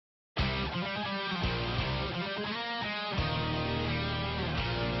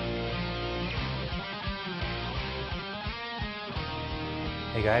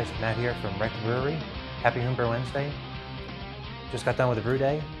Hey guys, Matt here from Brewery. Happy Homebrew Wednesday. Just got done with the brew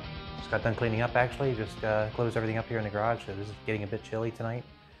day. Just got done cleaning up actually. Just closed everything up here in the garage. So this is getting a bit chilly tonight.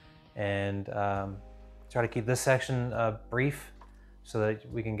 And try to keep this section brief so that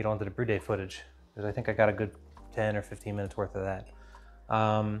we can get onto the brew day footage. Because I think I got a good 10 or 15 minutes worth of that.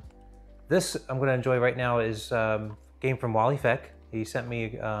 This I'm going to enjoy right now is game from Wally Feck. He sent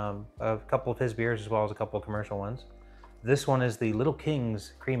me a couple of his beers as well as a couple of commercial ones. This one is the Little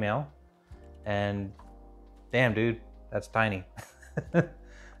Kings Cream Ale, and damn, dude, that's tiny.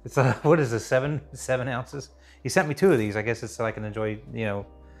 It's what is this, seven ounces? He sent me 2 of these. I guess it's so I can enjoy, you know,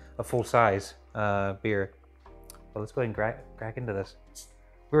 a full size beer. But let's go ahead and crack into this.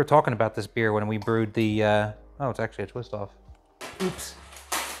 We were talking about this beer when we brewed the. Oh, it's actually a twist off. Oops.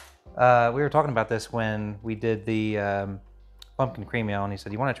 We were talking about this when we did the pumpkin cream ale, and he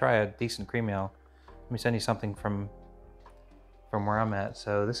said, "You want to try a decent cream ale? Let me send you something from where I'm at."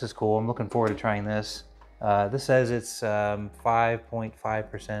 So this is cool. I'm looking forward to trying this. This says it's 5.5%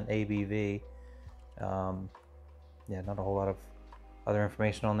 ABV. Yeah, not a whole lot of other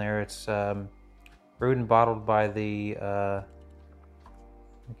information on there. It's brewed and bottled by the, I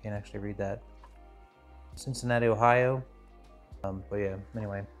can't actually read that, Cincinnati, Ohio. But yeah,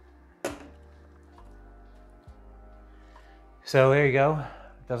 anyway. So there you go.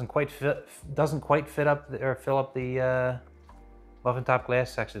 Doesn't quite fit up or fill up the muffin top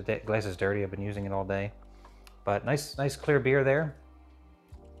glass. Actually, the glass is dirty. I've been using it all day. But nice clear beer there.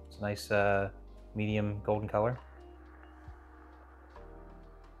 It's a nice medium golden color.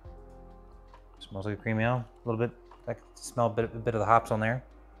 Smells like a cream ale. A little bit. I can smell a bit of the hops on there.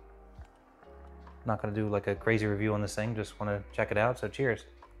 Not going to do like a crazy review on this thing. Just want to check it out. So cheers.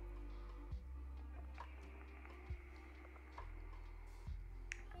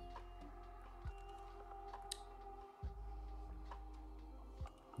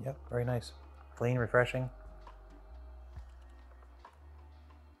 Yep, very nice. Clean, refreshing.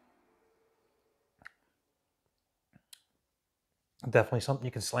 Definitely something you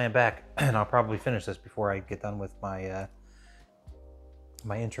can slam back, and I'll probably finish this before I get done with my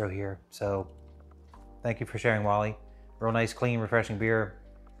my intro here. So thank you for sharing, Wally. Real nice, clean, refreshing beer.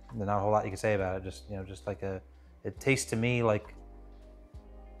 There's not a whole lot you can say about it. Just, you know, just like it tastes to me like,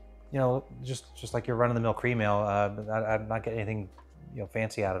 you know, just like your run-of-the-mill cream ale. I'm not getting anything, you know,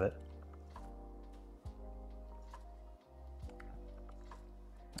 fancy out of it.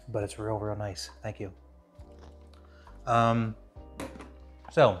 But it's real nice. Thank you.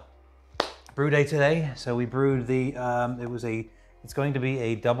 So, brew day today. So we brewed the, it's going to be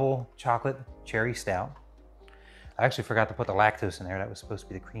a double chocolate cherry stout. I actually forgot to put the lactose in there. That was supposed to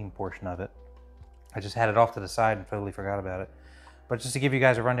be the cream portion of it. I just had it off to the side and totally forgot about it. But just to give you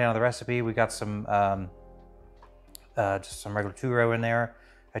guys a rundown of the recipe, we got some, just some regular two-row in there.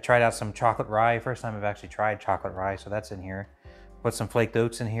 I tried out some chocolate rye. First time I've actually tried chocolate rye, so that's in here. Put some flaked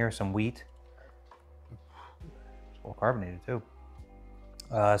oats in here, some wheat. It's all carbonated too.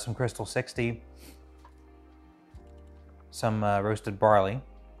 Some Crystal 60. Some roasted barley.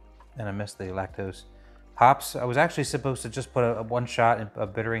 And I missed the lactose. Hops, I was actually supposed to just put a 1 shot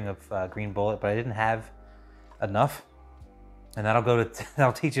of bittering of Green Bullet, but I didn't have enough. And that'll go to,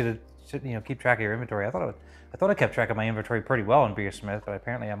 that'll teach you to, you know, keep track of your inventory. I thought I kept track of my inventory pretty well in Beersmith, but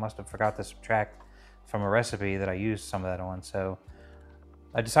apparently I must have forgot to subtract from a recipe that I used some of that on. So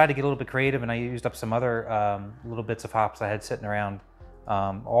I decided to get a little bit creative, and I used up some other little bits of hops I had sitting around.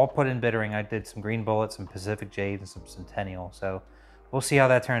 All put in bittering. I did some Green Bullet, some Pacific Jade, and some Centennial. So we'll see how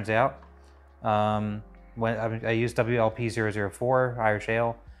that turns out. When I used WLP004 Irish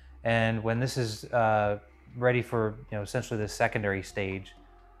Ale, and when this is ready for, you know, essentially the secondary stage,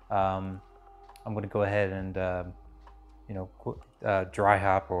 I'm going to go ahead and you know, dry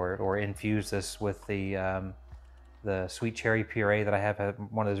hop or infuse this with the sweet cherry puree that I have,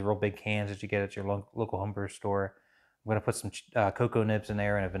 one of those real big cans that you get at your local homebrew store. I'm going to put some cocoa nibs in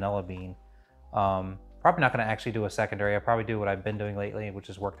there and a vanilla bean. Probably not going to actually do a secondary. I'll probably do what I've been doing lately, which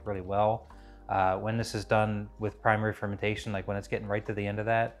has worked really well. When this is done with primary fermentation, like when it's getting right to the end of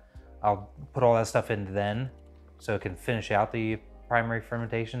that, I'll put all that stuff in then, so it can finish out the primary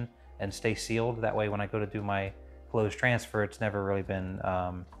fermentation and stay sealed. That way when I go to do my closed transfer, it's never really been,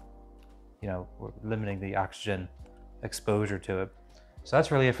 you know, limiting the oxygen exposure to it. So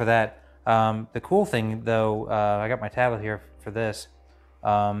that's really it for that. The cool thing though, I got my tablet here for this.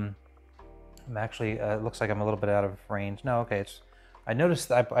 I'm actually, it looks like I'm a little bit out of range. No, okay, it's, I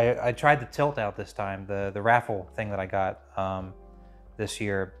noticed I tried the tilt out this time, the raffle thing that I got this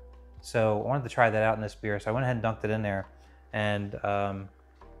year. So I wanted to try that out in this beer, so I went ahead and dunked it in there, and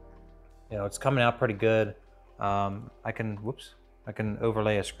you know, it's coming out pretty good. I can, whoops, I can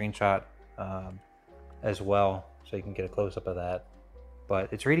overlay a screenshot as well, so you can get a close-up of that.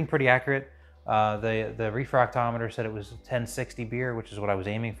 But it's reading pretty accurate. The reefer octometer said it was 1060 beer, which is what I was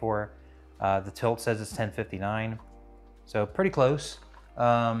aiming for. The tilt says it's 1059, so pretty close.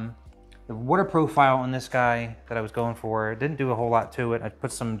 The water profile on this guy that I was going for didn't do a whole lot to it. I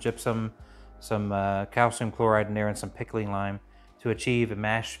put some gypsum, some calcium chloride in there, and some pickling lime to achieve a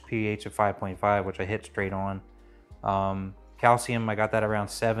mash pH of 5.5, which I hit straight on. Calcium, I got that around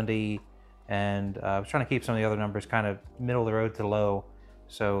 70, and I was trying to keep some of the other numbers kind of middle of the road to low.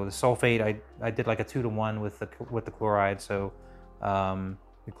 So the sulfate, I did like a 2-to-1 with the chloride. So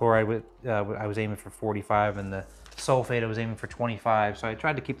the chloride, I was aiming for 45, and the sulfate I was aiming for 25. So I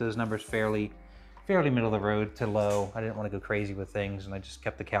tried to keep those numbers fairly middle of the road to low. I didn't want to go crazy with things, and I just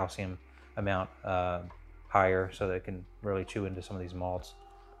kept the calcium amount higher so that it can really chew into some of these malts.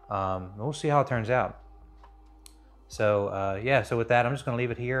 We'll see how it turns out. So yeah, so with that, I'm just going to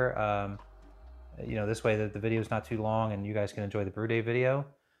leave it here. You know, this way that the video is not too long and you guys can enjoy the Brewday video.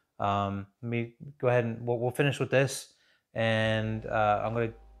 Let me go ahead and we'll finish with this, and I'm going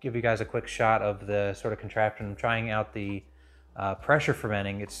to give you guys a quick shot of the sort of contraption. I'm trying out the pressure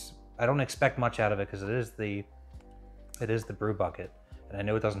fermenting. I don't expect much out of it because it is the brew bucket, and I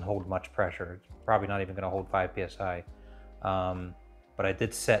know it doesn't hold much pressure. It's probably not even going to hold 5 psi. But I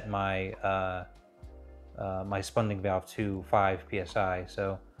did set my my spunding valve to 5 psi,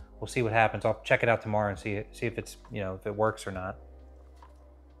 so we'll see what happens. I'll check it out tomorrow and see if it's, you know, if it works or not.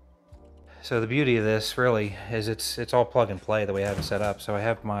 So the beauty of this really is it's all plug and play the way I have it set up. So I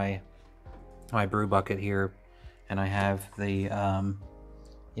have my brew bucket here, and I have the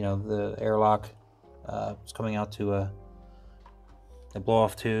you know, the airlock it's coming out to a blow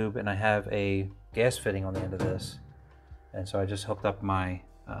off tube, and I have a gas fitting on the end of this. And so I just hooked up my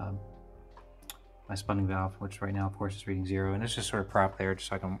my spunding valve, which right now of course is reading 0, and it's just sort of propped there just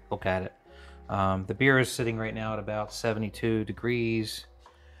so I can look at it. The beer is sitting right now at about 72 degrees,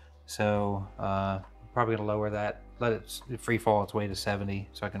 so probably gonna lower that, let it free fall its way to 70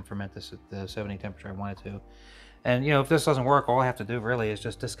 so I can ferment this at the 70 temperature I want it to. And you know, if this doesn't work, all I have to do really is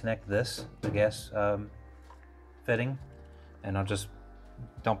just disconnect the gas fitting, and I'll just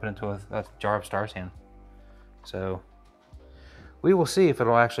dump it into a jar of Star San. So we will see if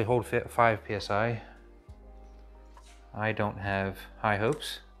it'll actually hold 5 psi. I don't have high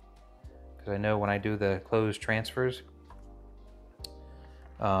hopes, because I know when I do the closed transfers,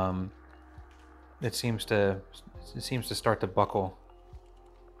 it seems to start to buckle.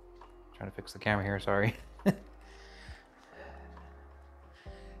 Trying to fix the camera here, sorry.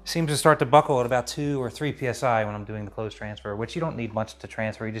 Seems to start to buckle at about 2 or 3 psi when I'm doing the closed transfer, which you don't need much to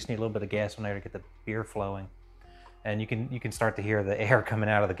transfer. You just need a little bit of gas in there to get the beer flowing. And you can start to hear the air coming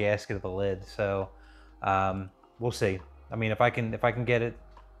out of the gasket of the lid. So we'll see. I mean, if I can get it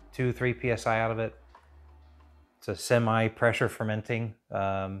 2-3 psi out of it, it's a semi-pressure fermenting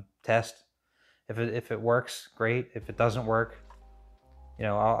test. If it works, great. If it doesn't work, you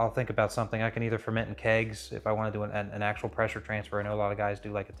know, I'll think about something. I can either ferment in kegs if I want to do an actual pressure transfer. I know a lot of guys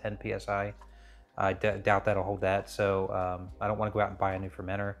do like a 10 psi. I doubt that'll hold that. So I don't want to go out and buy a new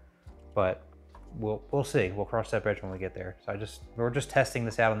fermenter, but we'll see. We'll cross that bridge when we get there. So we're just testing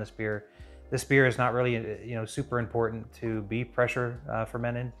this out on this beer. This beer is not really, you know, super important to be pressure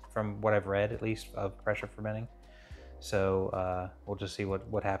fermented, from what I've read at least of pressure fermenting. So we'll just see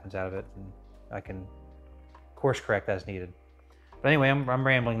what happens out of it, and I can course correct as needed. But anyway, I'm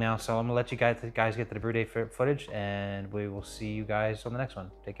rambling now, so I'm gonna let you guys get to the Brewday footage, and we will see you guys on the next one.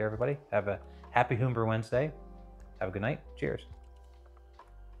 Take care, everybody. Have a happy Homebrew Wednesday. Have a good night. Cheers.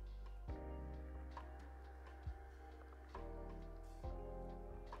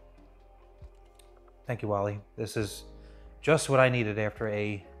 Thank you, Wally. This is just what I needed after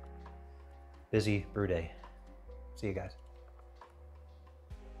a busy brew day. See you guys.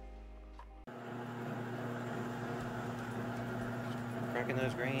 Cracking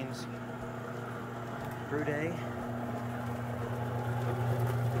those grains. Brew day.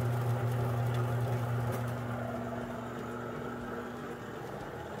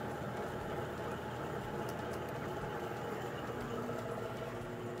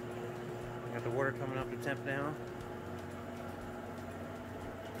 Got the water coming up to temp now.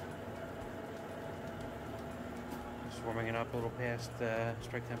 Just warming it up a little past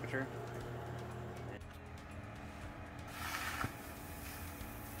strike temperature.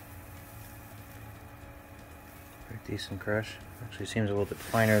 Pretty decent crush. Actually seems a little bit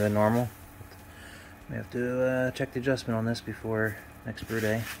finer than normal. We have to check the adjustment on this before next brew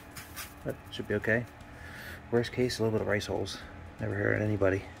day, but it should be okay. Worst case, a little bit of rice holes. Never hurt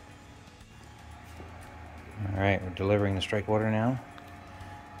anybody. Alright, we're delivering the strike water now.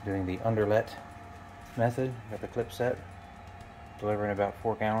 Doing the underlet method. Got the clip set. Delivering about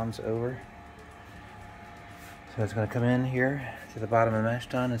 4 gallons over. So it's going to come in here to the bottom of the mash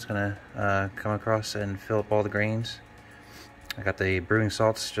tun. It's going to come across and fill up all the grains. I got the brewing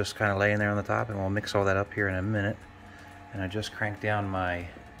salts just kind of laying there on the top, and we'll mix all that up here in a minute. And I just cranked down my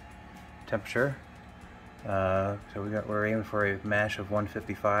temperature. So we're aiming for a mash of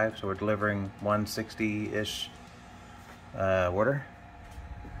 155, so we're delivering 160-ish water,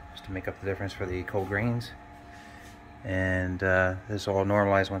 just to make up the difference for the cold grains. And this will all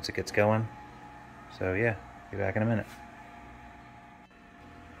normalize once it gets going. So yeah, be back in a minute.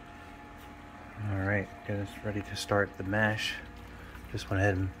 Alright, get us ready to start the mash. Just went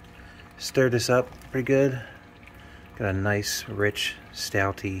ahead and stirred this up pretty good. Got a nice, rich,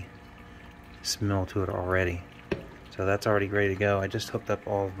 stouty smell to it already. So that's already ready to go. I just hooked up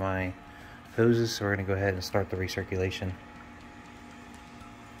all of my hoses, so we're going to go ahead and start the recirculation.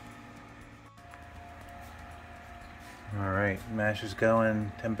 Alright, mash is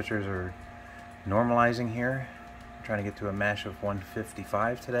going. Temperatures are normalizing here. I'm trying to get to a mash of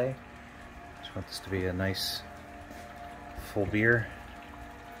 155 today. Just want this to be a nice full beer.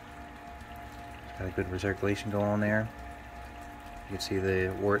 Got a good recirculation going on there. You can see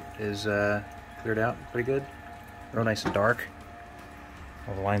the wort is cleared out pretty good. Real nice and dark.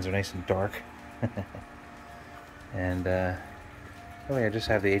 All the lines are nice and dark. And really I just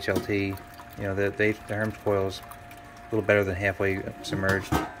have the HLT. You know, the Herms coil is a little better than halfway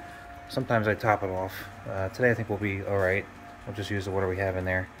submerged. Sometimes I top it off. Today I think we'll be alright. We'll just use the water we have in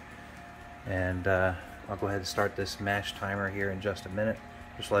there. And I'll go ahead and start this mash timer here in just a minute.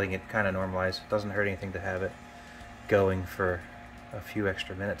 Just letting it kind of normalize. It doesn't hurt anything to have it going for a few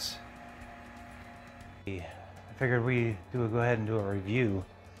extra minutes. I figured we go ahead and do a review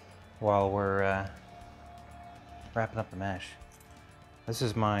while we're wrapping up the mash. This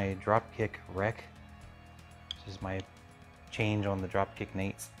is my Dropkick Rec. This is my change on the Dropkick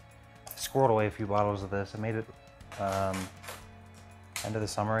Nates. I squirreled away a few bottles of this. I made it end of the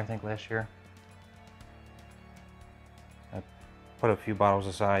summer, I think, last year. I put a few bottles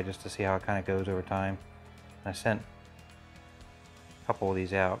aside just to see how it kind of goes over time. I sent a couple of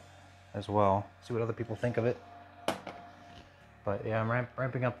these out as well, see what other people think of it. But yeah, I'm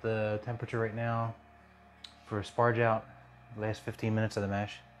ramping up the temperature right now for a sparge out, the last 15 minutes of the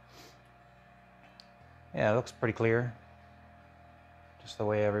mash. Yeah, it looks pretty clear, just the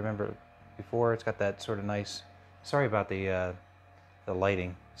way I remember it before. It's got that sort of nice, sorry about the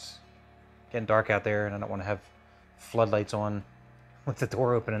lighting. It's getting dark out there and I don't want to have floodlights on with the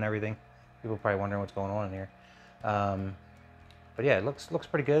door open and everything. People are probably wondering what's going on in here. But yeah, it looks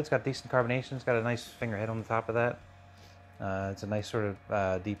pretty good. It's got decent carbonation. It's got a nice finger head on the top of that. It's a nice sort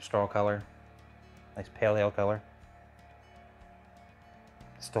of deep straw color, nice pale ale color.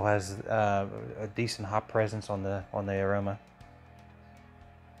 Still has a decent hop presence on the aroma.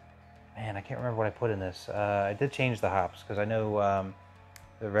 Man, I can't remember what I put in this. I did change the hops because I know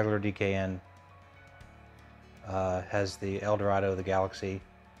the regular DKN has the Eldorado, the Galaxy.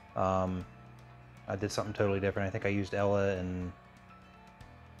 I did something totally different. I think I used Ella and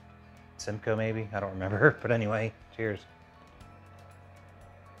Simcoe maybe. I don't remember. But anyway, cheers.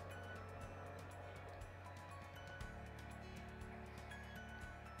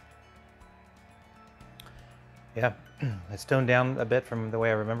 Yeah, it's toned down a bit from the way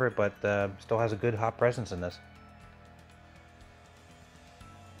I remember it, but still has a good hop presence in this.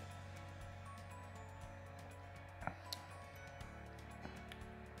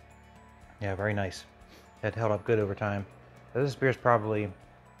 Yeah, very nice. It held up good over time. This beer is probably,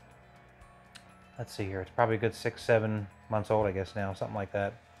 let's see here, it's probably a good 6-7 months old, I guess now, something like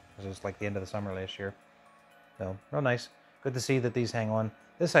that. It was like the end of the summer last year. So, real nice. Good to see that these hang on.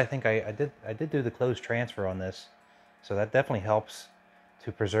 This, I think I did do the closed transfer on this, so that definitely helps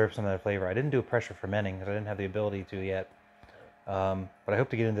to preserve some of that flavor. I didn't do a pressure fermenting because I didn't have the ability to yet, but I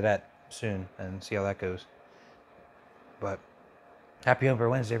hope to get into that soon and see how that goes. But happy Over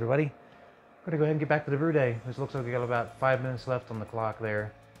Wednesday, everybody. We're gonna go ahead and get back to the brew day. This looks like we got about 5 minutes left on the clock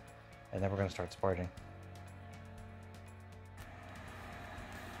there, and then we're gonna start sparging.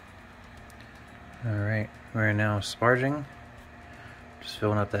 All right, we're now sparging. Just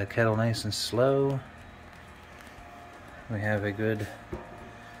filling up that kettle nice and slow. We have a good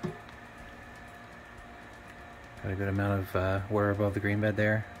amount of water above the green bed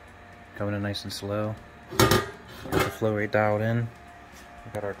there. Coming in nice and slow. Got the flow rate dialed in.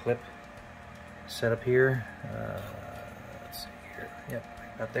 We got our clip set up here. Let's see here.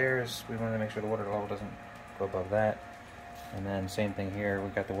 Yep, got theirs. We want to make sure the water level doesn't go above that. And then same thing here,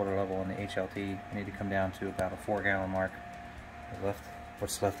 we've got the water level in the HLT. We need to come down to about a 4-gallon mark.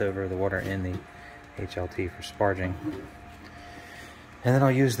 What's left over of the water in the HLT for sparging. And then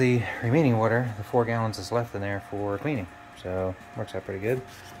I'll use the remaining water, the 4 gallons that's left in there, for cleaning. So works out pretty good.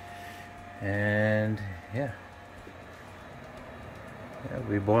 And yeah, it'll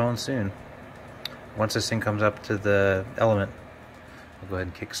be boiling soon. Once this thing comes up to the element, I'll go ahead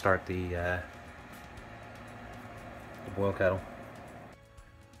and kickstart the boil kettle.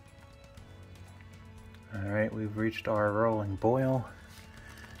 Alright, we've reached our rolling boil.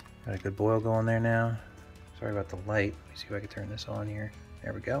 Got a good boil going there now. Sorry about the light. Let me see if I can turn this on here.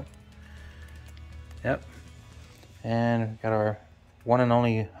 There we go. Yep. And got our one and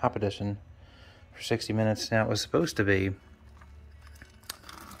only hop addition for 60 minutes. Now it was supposed to be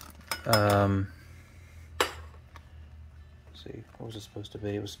let's see, what was it supposed to be?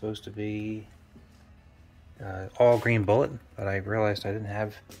 It was supposed to be all green bullet, but I realized I didn't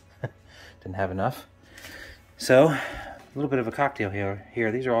have enough. So a little bit of a cocktail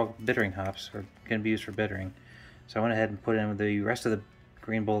here. These are all bittering hops, or can be used for bittering. So I went ahead and put in the rest of the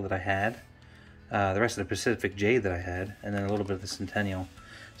green bullet that I had, the rest of the Pacific Jade that I had, and then a little bit of the Centennial.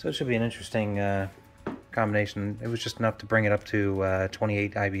 So it should be an interesting combination. It was just enough to bring it up to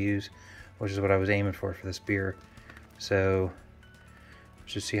 28 IBUs, which is what I was aiming for this beer. So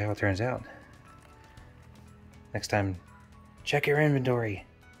let's just see how it turns out. Next time, check your inventory.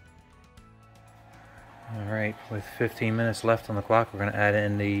 Alright, with 15 minutes left on the clock, we're going to add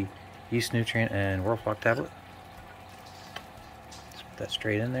in the yeast nutrient and Whirlpock tablet. Let's put that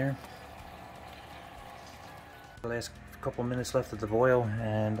straight in there. The last couple minutes left of the boil,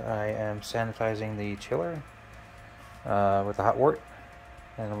 and I am sanitizing the chiller with the hot wort,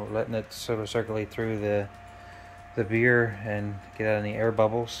 and I'm letting it sort of circulate through the beer and get out any air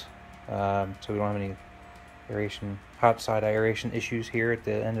bubbles, so we don't have any hot side aeration issues here at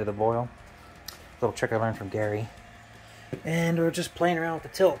the end of the boil. Little trick I learned from Gary. And we're just playing around with the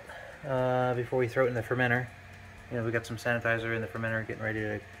tilt before we throw it in the fermenter. You know, we got some sanitizer in the fermenter getting ready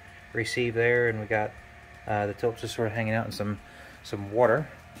to receive there, and we got the tilt just sort of hanging out in some water.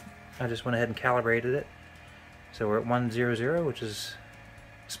 I just went ahead and calibrated it. So we're at 100, which is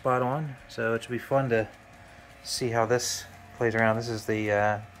spot on. So it should be fun to see how this plays around. This is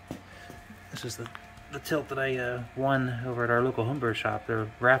the tilt that I won over at our local homebrew shop, the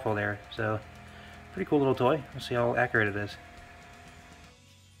raffle there. So pretty cool little toy. We'll see how accurate it is.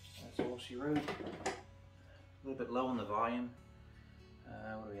 That's all she wrote. A little bit low on the volume.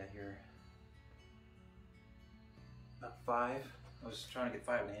 What do we got here? About 5. I was trying to get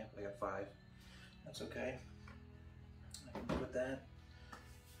 5.5, but I got 5. That's okay. I can live with that.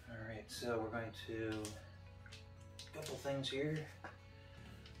 Alright, so we're going to a couple things here.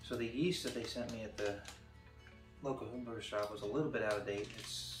 So the yeast that they sent me at the local homebrew shop was a little bit out of date.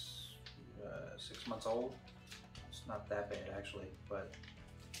 It's 6 months old. It's not that bad actually, but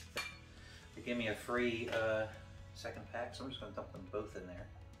they gave me a free second pack, so I'm just going to dump them both in there,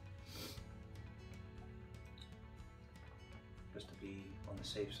 just to be on the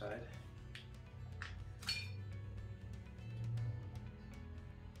safe side.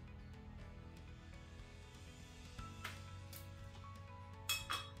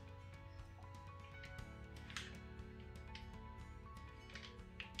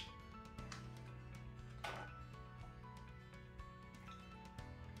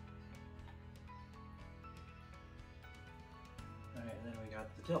 And then we got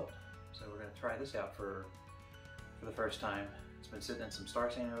the tilt. So we're going to try this out for the first time. It's been sitting in some Star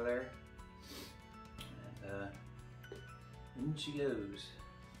Sand over there. And in she goes.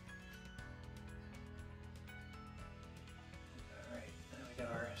 Alright, now we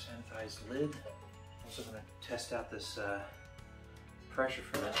got our sanitized lid. Also going to test out this pressure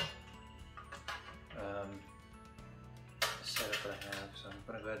ferment setup that I have. So I'm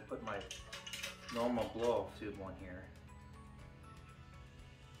going to go ahead and put my normal blow-off tube on here.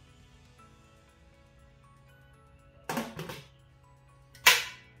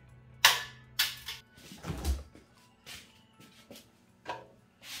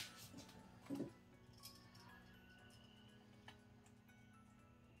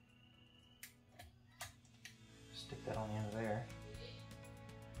 Stick that on the end of there.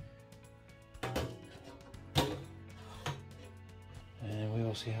 And we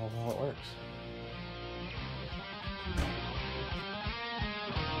will see how well it works.